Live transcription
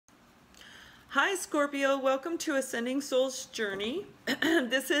Hi Scorpio, welcome to Ascending Souls Journey.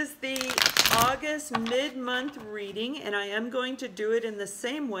 This is the August mid-month reading, and I am going to do it in the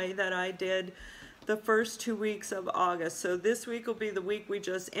same way that I did the first 2 weeks of August. So this week will be the week we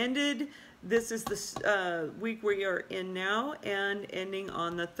just ended. This is the week we are in now and ending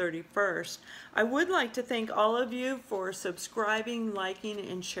on the 31st. I would like to thank all of you for subscribing, liking,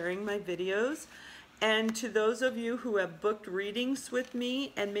 and sharing my videos. And to those of you who have booked readings with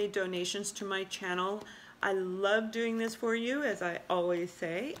me and made donations to my channel, I love doing this for you, as I always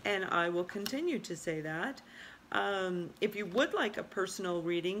say, and I will continue to say that. If you would like a personal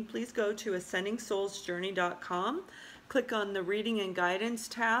reading, please go to AscendingSoulsJourney.com, click on the Reading and Guidance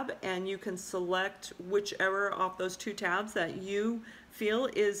tab, and you can select whichever off those two tabs that you feel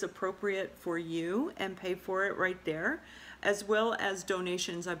is appropriate for you and pay for it right there, as well as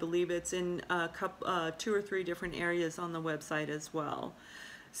donations. I believe it's in two or three different areas on the website as well.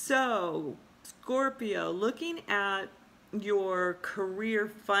 So, Scorpio, looking at your career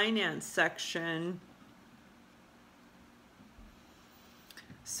finance section,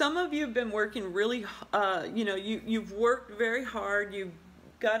 some of you have been working really, you've worked very hard, you've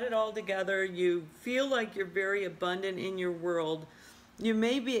got it all together, you feel like you're very abundant in your world. You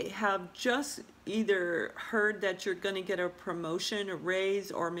maybe have just either heard that you're going to get a promotion, a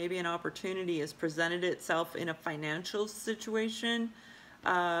raise, or maybe an opportunity has presented itself in a financial situation,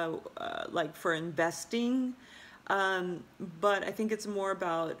 like for investing. But I think it's more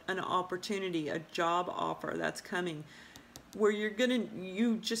about an opportunity, a job offer that's coming, where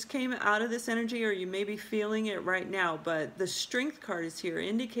you just came out of this energy, or you may be feeling it right now. But the Strength card is here,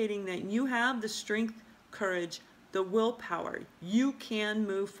 indicating that you have the strength, courage, the willpower. You can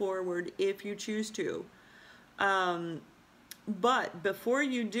move forward if you choose to. But before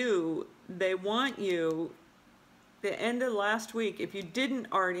you do, they want you, the end of last week, if you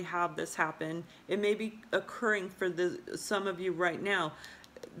didn't already have this happen, it may be occurring for some of you right now.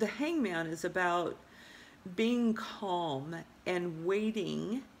 The Hangman is about being calm and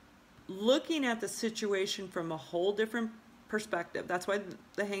waiting, looking at the situation from a whole different perspective. That's why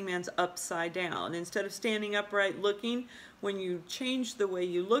the Hangman's upside down. Instead of standing upright looking, when you change the way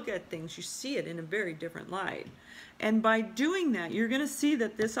you look at things, you see it in a very different light. And by doing that, you're going to see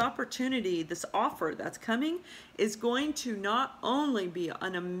that this opportunity, this offer that's coming, is going to not only be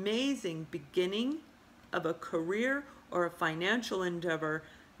an amazing beginning of a career or a financial endeavor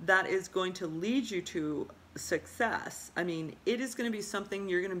that is going to lead you to success. I mean, it is going to be something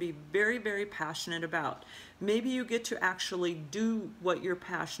you're going to be very, very passionate about. Maybe you get to actually do what you're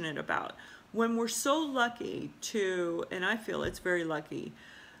passionate about. When we're so lucky to, and I feel it's very lucky,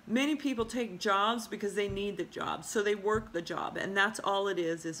 many people take jobs because they need the job, so they work the job, and that's all it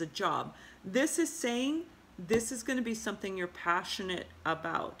is a job. This is saying this is going to be something you're passionate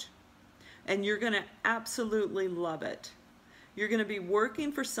about, and you're going to absolutely love it. You're going to be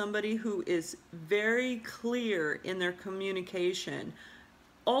working for somebody who is very clear in their communication.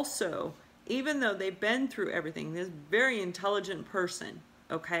 Also, even though they've been through everything, this very intelligent person,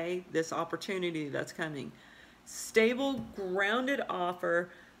 okay, this opportunity that's coming, stable, grounded offer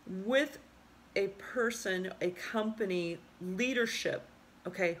with a person, a company, leadership,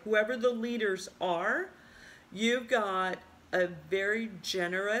 okay, whoever the leaders are, you've got a very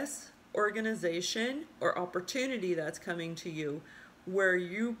generous organization or opportunity that's coming to you where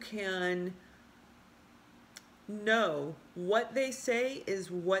you can know what they say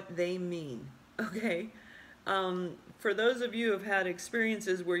is what they mean, okay? For those of you who have had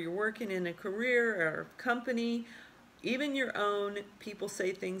experiences where you're working in a career or company, even your own, people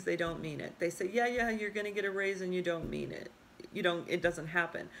say things, they don't mean it. They say, yeah, you're going to get a raise, and you don't mean it. It doesn't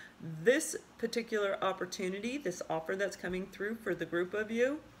happen. This particular opportunity, this offer that's coming through for the group of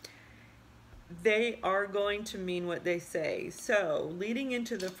you, they are going to mean what they say. So leading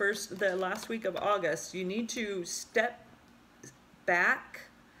into the last week of August, you need to step back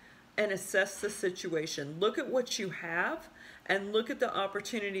and assess the situation. Look at what you have and look at the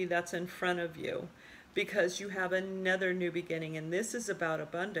opportunity that's in front of you, because you have another new beginning, and this is about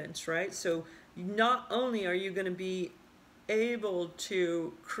abundance, right? So not only are you going to be able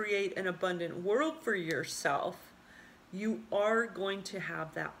to create an abundant world for yourself, you are going to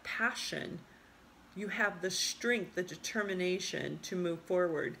have that passion. You have the strength, the determination to move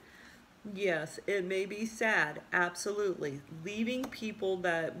forward. Yes, it may be sad, absolutely. Leaving people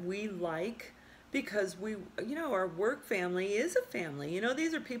that we like, because our work family is a family.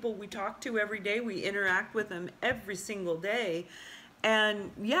 These are people we talk to every day. We interact with them every single day.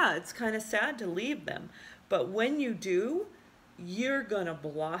 And yeah, it's kind of sad to leave them. But when you do, you're going to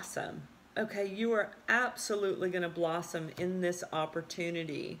blossom. Okay, you are absolutely going to blossom in this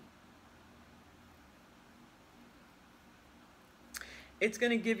opportunity. it's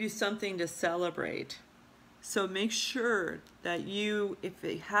going to give you something to celebrate. So make sure that you, if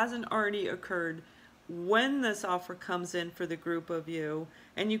it hasn't already occurred, when this offer comes in for the group of you,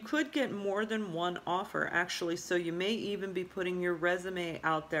 and you could get more than one offer actually, so you may even be putting your resume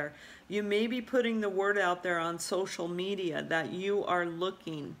out there. You may be putting the word out there on social media that you are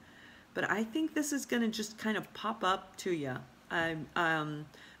looking. But I think this is going to just kind of pop up to you.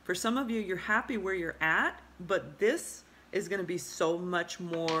 For some of you, you're happy where you're at, but this is going to be so much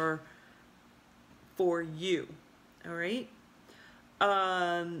more for you. All right.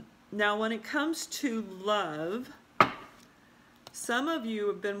 Now, when it comes to love, some of you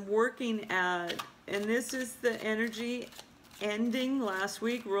have been working at, and this is the energy ending last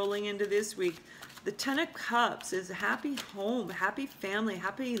week, rolling into this week. The 10 of Cups is happy home, happy family,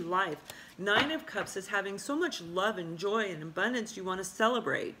 happy life. 9 of Cups is having so much love and joy and abundance you want to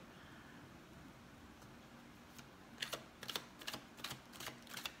celebrate.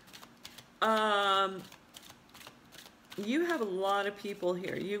 You have a lot of people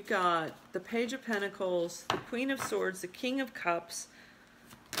here. You've got the Page of Pentacles, the Queen of Swords, the King of Cups,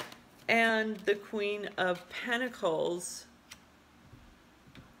 and the Queen of Pentacles.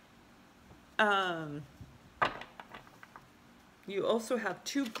 You also have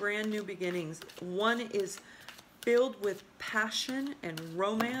 2 brand new beginnings. One is filled with passion and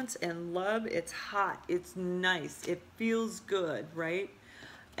romance and love. It's hot, it's nice, it feels good, right?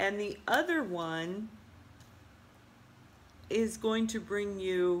 And the other one is going to bring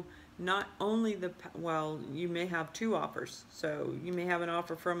you not only the, well, you may have 2 offers. So you may have an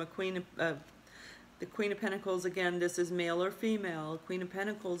offer from a Queen of, the Queen of Pentacles. Again, this is male or female. Queen of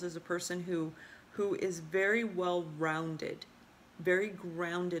Pentacles is a person who is very well-rounded, very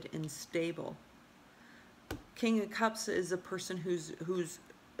grounded and stable. King of Cups is a person who's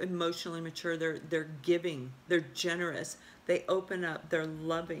emotionally mature. They're giving, they're generous, they open up, they're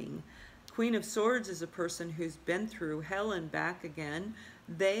loving. Queen of Swords is a person who's been through hell and back again.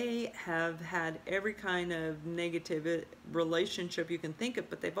 They have had every kind of negative relationship you can think of,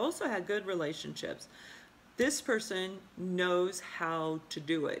 but they've also had good relationships. This person knows how to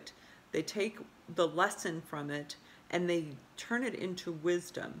do it. They take the lesson from it and they turn it into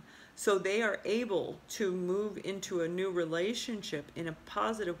wisdom. So they are able to move into a new relationship in a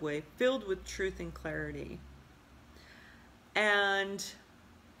positive way, filled with truth and clarity. And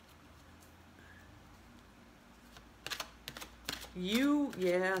you,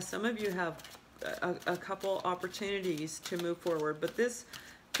 yeah, some of you have a couple opportunities to move forward, but this,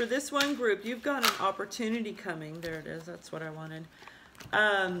 for this one group, you've got an opportunity coming. There it is, that's what I wanted.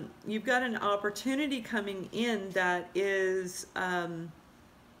 You've got an opportunity coming in that is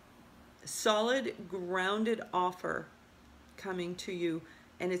solid, grounded offer coming to you,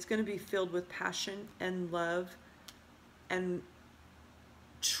 and it's going to be filled with passion and love and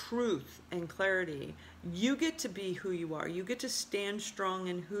truth and clarity. You get to be who you are. You get to stand strong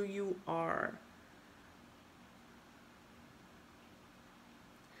in who you are.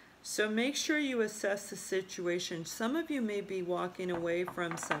 So make sure you assess the situation. Some of you may be walking away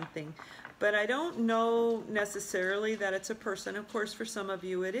from something, but I don't know necessarily that it's a person. Of course, for some of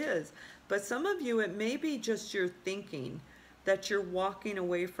you it is. But some of you, it may be just your thinking that you're walking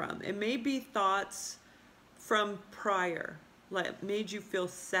away from. It may be thoughts from prior that made you feel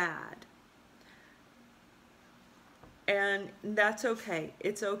sad. And that's okay.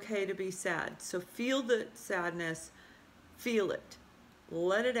 It's okay to be sad. So feel the sadness, feel it,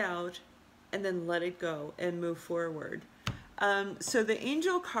 let it out, and then let it go and move forward. So the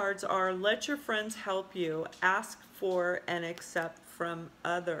angel cards are: let your friends help you, ask for and accept from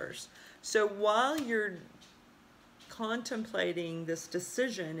others. So while you're contemplating this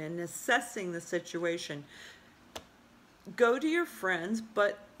decision and assessing the situation, go to your friends,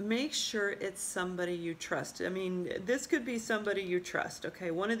 but make sure it's somebody you trust. I mean, this could be somebody you trust,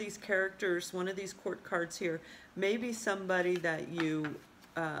 okay? One of these characters, one of these court cards here, may be somebody that you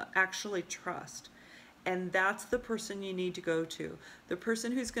actually trust. And that's the person you need to go to. The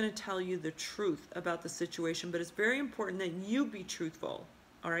person who's going to tell you the truth about the situation. But it's very important that you be truthful,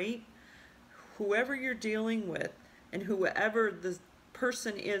 all right? Whoever you're dealing with and whoever the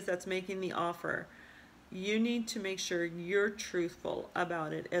person is that's making the offer, you need to make sure you're truthful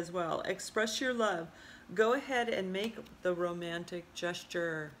about it as well. Express your love. Go ahead and make the romantic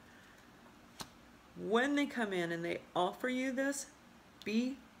gesture. When they come in and they offer you this,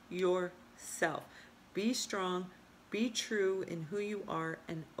 be yourself. Be strong, be true in who you are,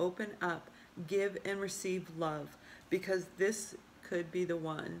 and open up. Give and receive love, because this could be the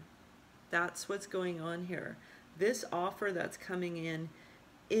one. That's what's going on here. This offer that's coming in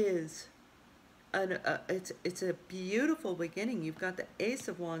is it's a beautiful beginning. You've got the Ace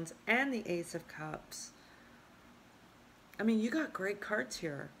of Wands and the Ace of Cups. I mean, you got great cards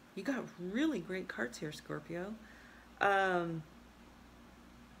here. You got really great cards here, Scorpio.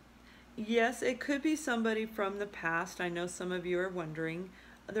 Yes, it could be somebody from the past. I know some of you are wondering.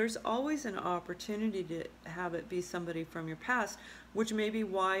 There's always an opportunity to have it be somebody from your past, which may be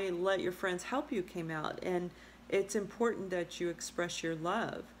why Let Your Friends Help You came out. And it's important that you express your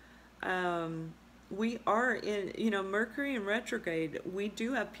love. We are in, you know, Mercury in retrograde. We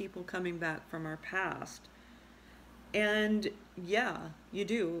do have people coming back from our past. And yeah, you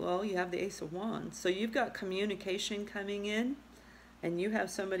do. Well, you have the Ace of Wands. So you've got communication coming in, and you have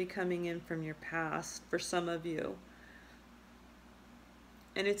somebody coming in from your past for some of you.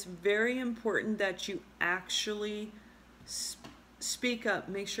 And it's very important that you actually speak up.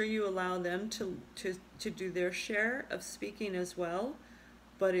 Make sure you allow them to do their share of speaking as well.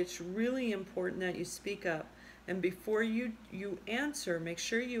 But it's really important that you speak up. And before you answer, make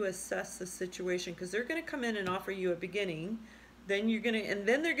sure you assess the situation, because they're going to come in and offer you a beginning. Then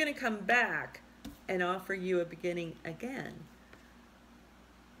then they're going to come back and offer you a beginning again.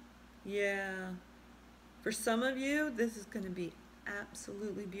 Yeah. For some of you, this is going to be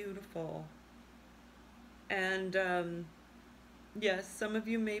absolutely beautiful. And yes, some of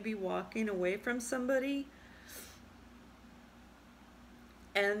you may be walking away from somebody,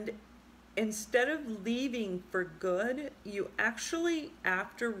 and instead of leaving for good, you actually,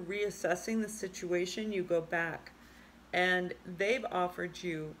 after reassessing the situation, you go back, and they've offered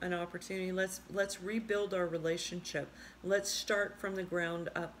you an opportunity. Let's rebuild our relationship. Let's start from the ground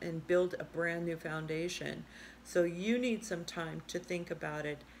up and build a brand new foundation. So you need some time to think about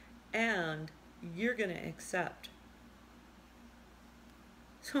it, and you're going to accept.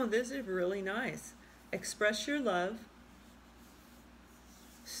 So this is really nice. Express your love.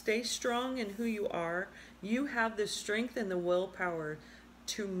 Stay strong in who you are. You have the strength and the willpower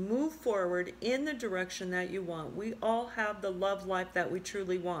to move forward in the direction that you want. We all have the love life that we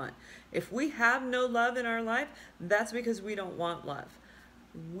truly want. If we have no love in our life, that's because we don't want love.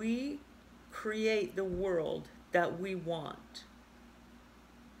 We create the world that we want.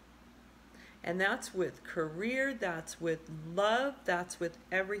 And that's with career, that's with love, that's with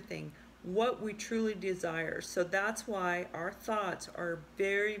everything. What we truly desire. So that's why our thoughts are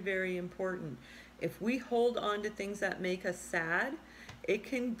very, very important. If we hold on to things that make us sad, it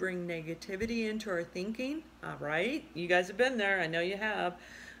can bring negativity into our thinking. All right, you guys have been there. I know you have.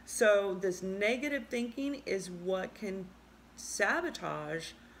 So this negative thinking is what can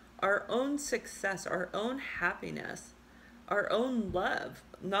sabotage our own success, our own happiness, our own love.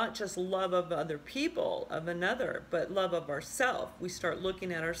 Not just love of other people, of another, but love of ourselves. We start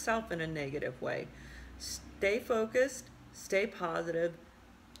looking at ourselves in a negative way. Stay focused, stay positive,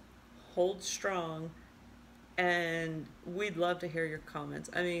 hold strong, and we'd love to hear your comments.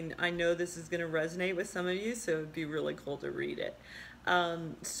 I mean, I know this is going to resonate with some of you, so it'd be really cool to read it.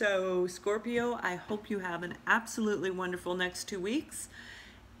 So Scorpio, I hope you have an absolutely wonderful next 2 weeks,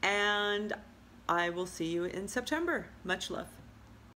 and I will see you in September. Much love.